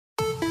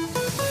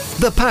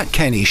The Pat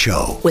Kenny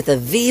Show with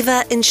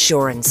Aviva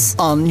Insurance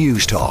on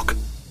News Talk.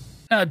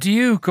 Do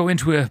you go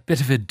into a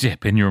bit of a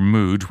dip in your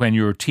mood when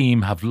your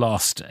team have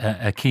lost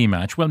a key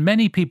match? Well,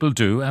 many people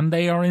do, and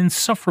they are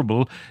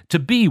insufferable to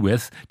be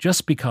with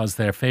just because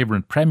their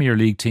favourite Premier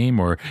League team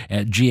or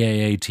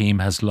GAA team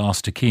has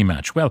lost a key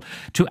match. Well,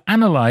 to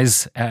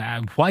analyse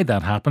why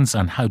that happens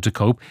and how to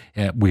cope,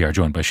 we are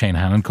joined by Shane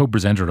Hannon,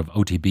 co-presenter of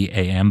OTB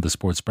AM, the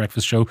Sports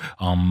Breakfast Show,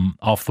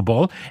 Off the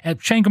Ball.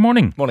 Shane, good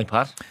morning. Morning,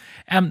 Pat.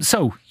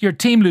 So, your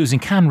team losing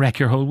can wreck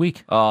your whole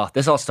week.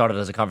 This all started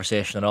as a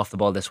conversation on Off the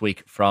Ball this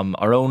week from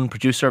our own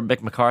producer,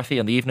 Mick McCarthy,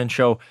 on the evening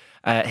show.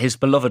 His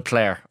beloved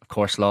Clare, of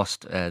course,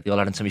 lost the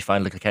All-Ireland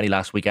semi-final to Kilkenny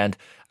last weekend.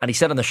 And he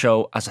said on the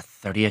show, as a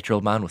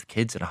 38-year-old man with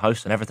kids and a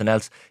house and everything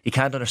else, he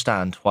can't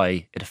understand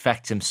why it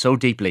affects him so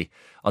deeply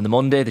on the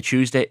Monday, the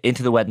Tuesday,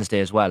 into the Wednesday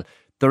as well.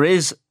 There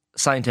is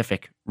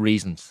scientific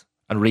reasons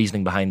and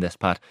reasoning behind this,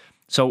 Pat.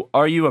 So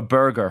are you a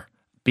burger,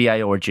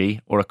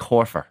 B-I-O-R-G, or a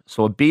corfer?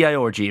 So a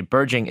B-I-O-R-G,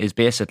 burging, is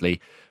basically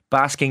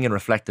basking in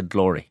reflected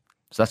glory.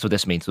 So that's what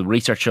this means. So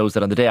research shows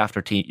that on the day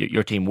after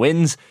your team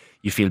wins,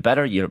 you feel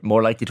better. You're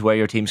more likely to wear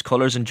your team's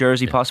colours and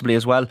jersey possibly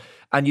as well.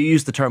 And you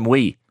use the term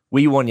we.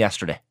 We won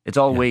yesterday. It's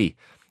all we.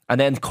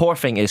 And then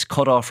corfing is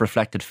cut off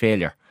reflected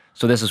failure.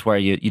 So this is where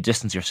you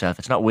distance yourself.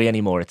 It's not we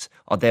anymore. It's,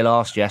 they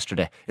lost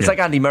yesterday. It's like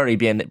Andy Murray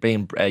being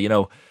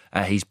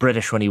he's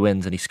British when he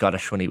wins and he's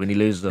Scottish when he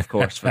loses, of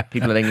course, for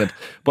people in England.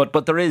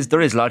 But there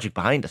is logic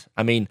behind it.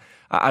 I mean,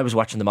 I was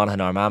watching the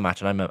Monaghan-Armagh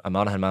match, and I'm a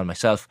Monaghan man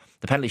myself.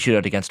 The penalty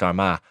shootout against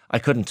Armagh, I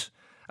couldn't.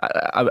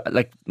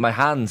 Like my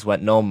hands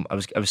went numb. I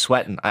was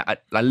sweating. I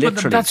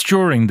literally. But that's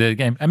during the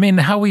game. I mean,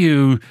 how are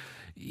you?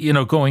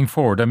 Going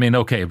forward? I mean,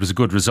 okay, it was a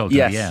good result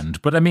in the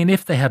end. But I mean,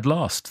 if they had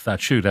lost that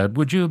shootout,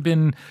 would you have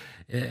been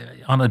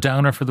on a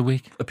downer for the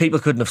week? People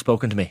couldn't have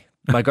spoken to me.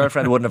 My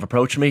girlfriend wouldn't have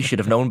approached me. She'd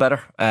have known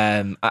better.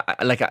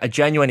 I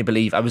genuinely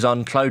believe I was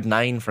on cloud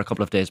 9 for a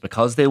couple of days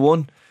because they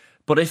won.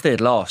 But if they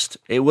had lost,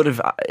 it would have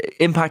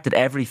impacted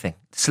everything: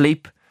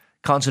 sleep,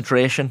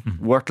 concentration,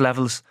 work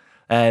levels.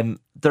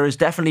 There is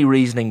definitely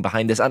reasoning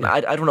behind this, and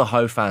I don't know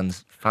how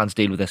fans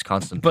deal with this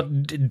constantly.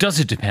 But does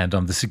it depend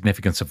on the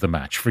significance of the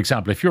match? For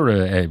example, if you're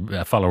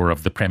a follower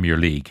of the Premier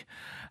League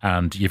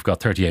and you've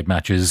got 38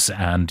 matches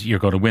and you're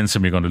going to win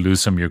some, you're going to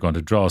lose some, you're going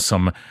to draw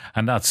some,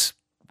 and that's,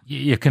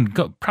 you can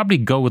probably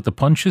go with the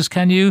punches,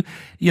 can you?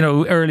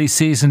 Early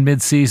season,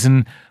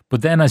 mid-season,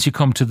 but then as you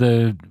come to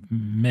the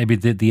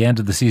end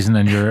of the season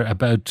and you're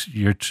about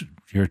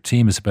your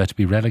team is about to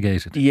be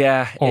relegated,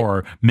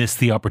 or miss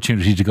the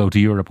opportunity to go to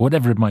Europe,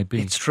 whatever it might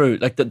be. It's true.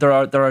 Like there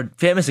are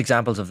famous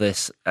examples of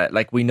this.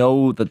 Like we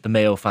know that the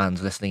Mayo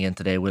fans listening in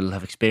today will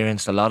have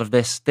experienced a lot of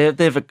this.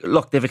 They've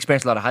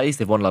experienced a lot of highs.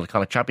 They've won a lot of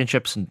college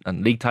championships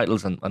and league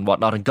titles and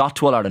whatnot, and got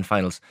to All-Ireland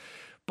finals.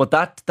 But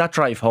that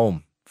drive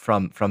home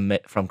from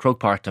Croke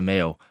Park to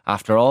Mayo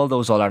after all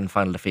those All-Ireland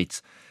final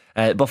defeats.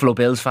 Buffalo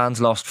Bills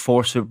fans lost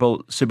 4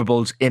 Super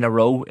Bowls in a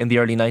row in the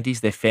early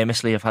 90s. They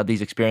famously have had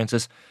these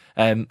experiences.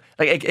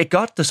 It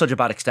got to such a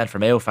bad extent for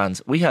Mayo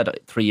fans. We had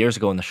 3 years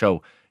ago on the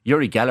show,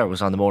 Uri Geller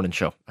was on the morning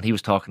show, and he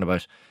was talking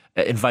about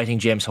inviting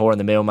James Horan,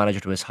 the Mayo manager,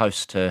 to his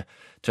house to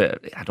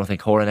I don't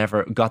think Horan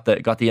ever got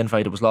the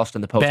invite. It was lost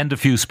in the post. Bend a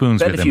few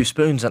spoons with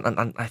him.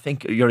 And I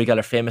think Uri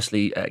Geller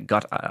famously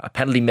got a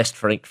penalty missed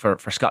for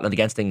Scotland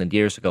against England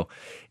years ago,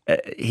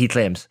 he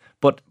claims.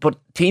 But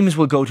teams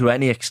will go to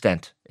any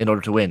extent in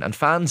order to win. And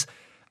fans,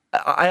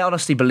 I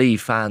honestly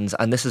believe fans,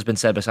 and this has been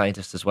said by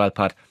scientists as well,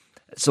 Pat,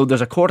 so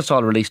there's a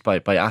cortisol released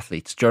by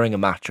athletes during a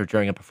match or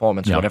during a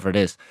performance or whatever it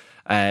is,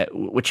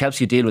 which helps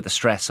you deal with the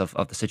stress of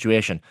the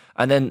situation.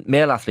 And then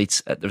male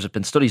athletes, there's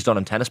been studies done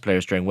on tennis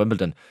players during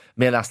Wimbledon,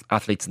 male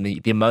athletes and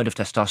the amount of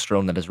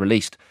testosterone that is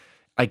released.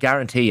 I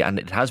guarantee, and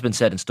it has been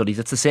said in studies,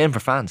 it's the same for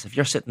fans. If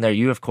you're sitting there,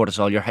 you have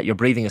cortisol, your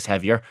breathing is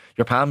heavier,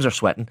 your palms are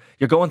sweating,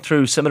 you're going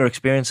through similar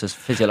experiences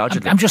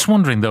physiologically. I'm just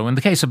wondering though, in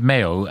the case of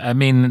Mayo, I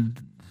mean,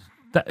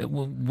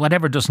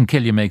 whatever doesn't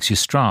kill you makes you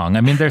strong.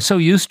 I mean, they're so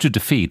used to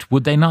defeat.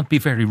 Would they not be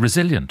very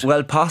resilient?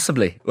 Well,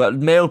 possibly. Well,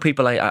 Mayo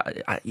people,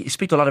 I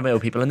speak to a lot of Mayo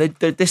people, and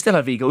they still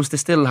have egos. They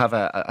still have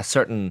a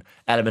certain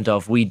element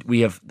of we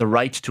have the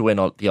right to win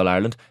the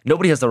All-Ireland.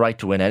 Nobody has the right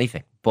to win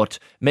anything. But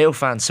Mayo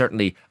fans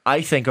certainly,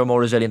 I think, are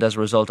more resilient as a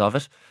result of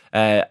it.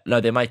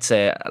 Now, they might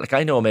say, like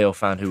I know a Mayo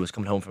fan who was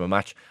coming home from a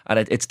match, and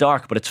it's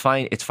dark, but it's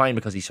fine. It's fine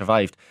because he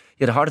survived.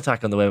 He had a heart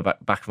attack on the way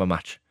back from a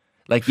match.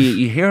 Like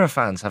you hear of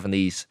fans having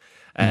these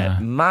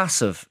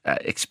massive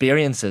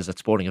experiences at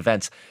sporting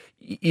events.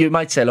 You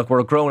might say, look,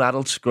 we're grown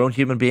adults, grown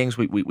human beings.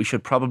 We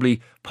should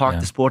probably park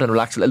the sport and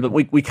relax a little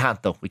bit. We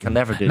can't, though. We can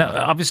never do that.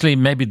 Now, obviously,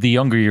 maybe the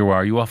younger you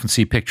are, you often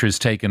see pictures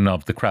taken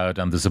of the crowd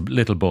and there's a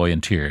little boy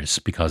in tears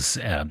because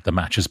the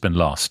match has been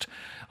lost.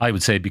 I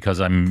would say because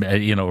I'm,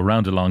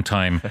 around a long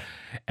time.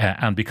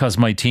 And because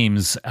my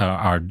teams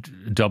are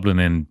Dublin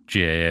in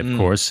GAA, of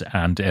course,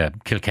 and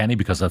Kilkenny,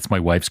 because that's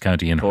my wife's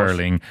county in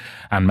hurling,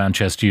 and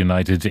Manchester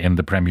United in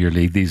the Premier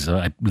League. These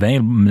I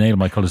nail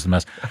my colours to the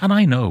mast. And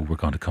I know we're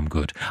going to come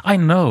good. I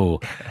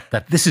know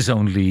that this is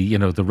only,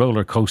 the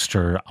roller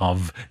coaster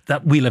of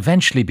that we'll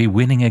eventually be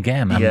winning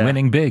again and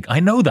winning big.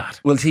 I know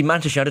that. Well, see,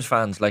 Manchester United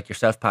fans like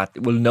yourself, Pat,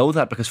 will know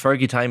that because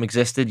Fergie time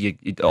existed.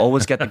 You'd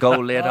always get the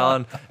goal late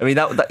on. I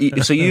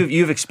mean, so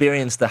you've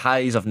experienced the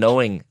highs of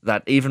knowing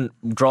that even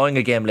drawing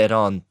a game late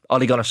on,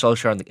 Ole Gunnar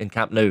Solskjaer in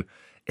Camp Nou,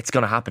 it's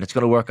going to happen, it's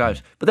going to work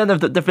out. But then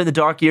there've been the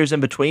dark years in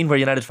between where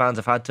United fans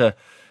have had to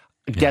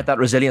get that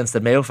resilience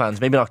that Mayo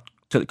fans, maybe not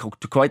to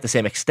quite the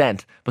same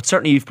extent, but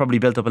certainly you've probably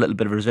built up a little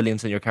bit of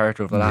resilience in your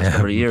character over the last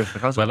number of years.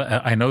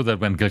 I know that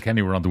when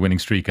Kilkenny were on the winning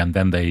streak and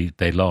then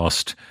they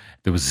lost,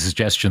 there was a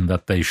suggestion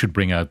that they should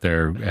bring out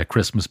their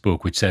Christmas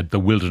book which said The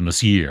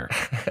Wilderness Year.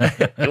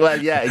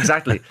 Well, yeah,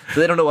 exactly. So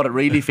they don't know what it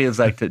really feels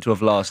like to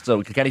have lost.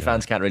 So Kilkenny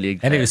fans can't really...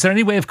 Anyway, is there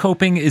any way of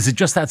coping? Is it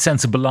just that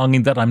sense of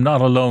belonging that I'm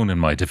not alone in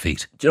my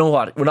defeat? Do you know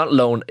what? We're not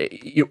alone.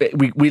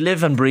 We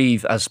live and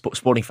breathe as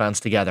sporting fans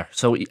together.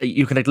 So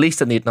you can at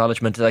least in the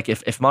acknowledgement, like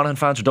if Monaghan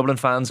fans or Dublin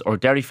fans or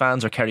Derry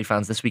fans or Kerry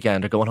fans this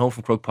weekend are going home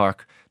from Croke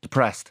Park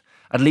depressed,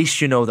 at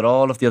least you know that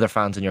all of the other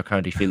fans in your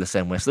county feel the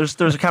same way. So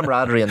there's a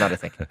camaraderie in that, I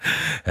think.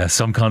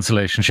 Some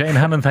consolation. Shane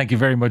Hannon, thank you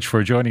very much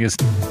for joining us.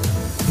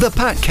 The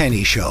Pat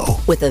Kenny Show.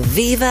 With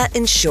Aviva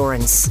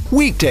Insurance.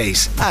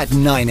 Weekdays at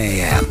 9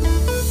 a.m.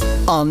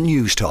 on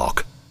News Talk.